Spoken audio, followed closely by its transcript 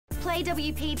Play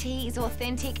WPT is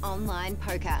authentic online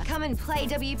poker. Come and play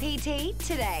WPT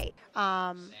today.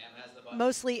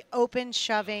 Mostly open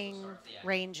shoving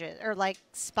ranges or like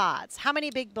spots. How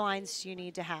many big blinds do you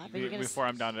need to have? Before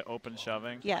I'm down to open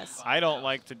shoving? Yes. I don't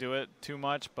like to do it too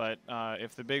much, but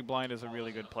if the big blind is a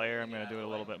really good player, I'm going to do it a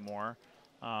little bit more.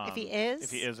 If he is?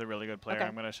 If he is a really good player, Okay.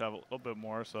 I'm going to shove a little bit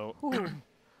more. So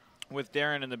with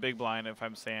Darren in the big blind, if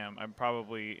I'm Sam, I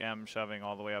probably am shoving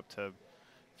all the way up to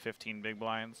 15 big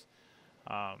blinds.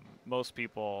 Most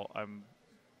people's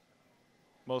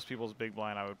big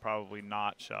blind, I would probably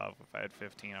not shove. If I had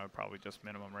 15, I would probably just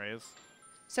minimum raise.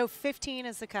 So 15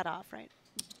 is the cutoff, right?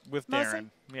 With Mostly?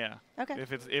 Darren, yeah. Okay. If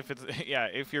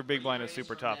your big blind is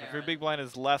super tough. If your big blind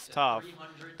is less tough,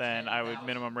 then I would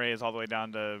minimum raise all the way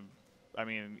down to, I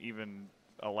mean, even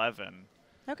 11.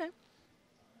 Okay.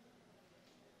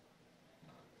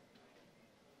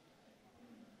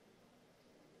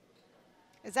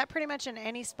 Is that pretty much in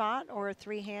any spot or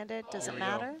three-handed? Does it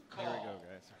matter? There we go,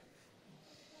 guys.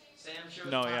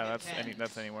 No, yeah,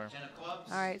 that's anywhere. All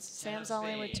right, Sam's all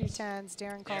in with 2 10s.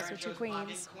 Darren calls for 2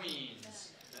 queens. Queen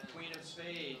of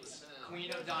spades,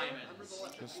 queen of diamonds.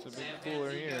 Just a bit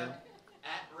cooler here.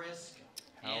 At risk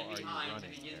How and are you behind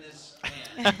running to begin here? this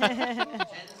hand.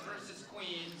 Tens versus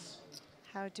queens.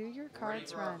 How do your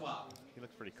cards Ready for a run? flop. He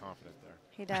looks pretty confident there.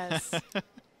 He does.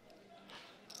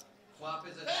 Flop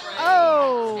is a tray.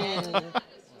 Oh!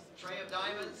 Tray of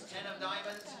diamonds, 10 of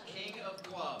diamonds, king of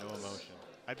clubs. No emotion.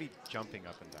 I'd be jumping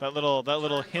up and down. That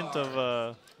little hint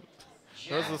of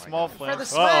there's a small flame. For the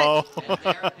sweat. Uh-oh.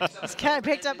 He's kind of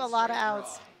picked up a lot of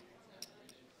outs.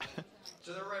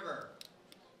 To the river.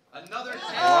 Another 10.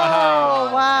 Oh,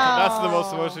 wow. That's the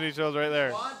most emotion he shows right there.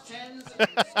 Quad 10s for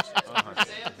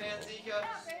Sam Panzica.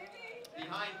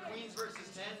 Behind queens versus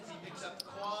 10s, he picks up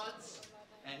quads,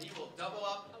 and he will double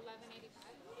up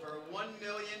for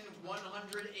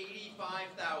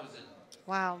 $1,185,000.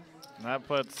 Wow. And that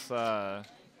puts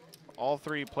all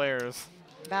 3 players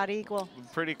About equal.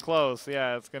 pretty close.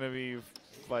 Yeah, it's going to be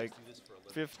like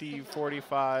 50,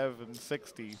 45, and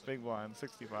 60. Big blind,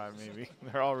 65 maybe.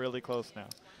 They're all really close now.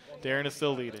 Darren is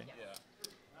still leading.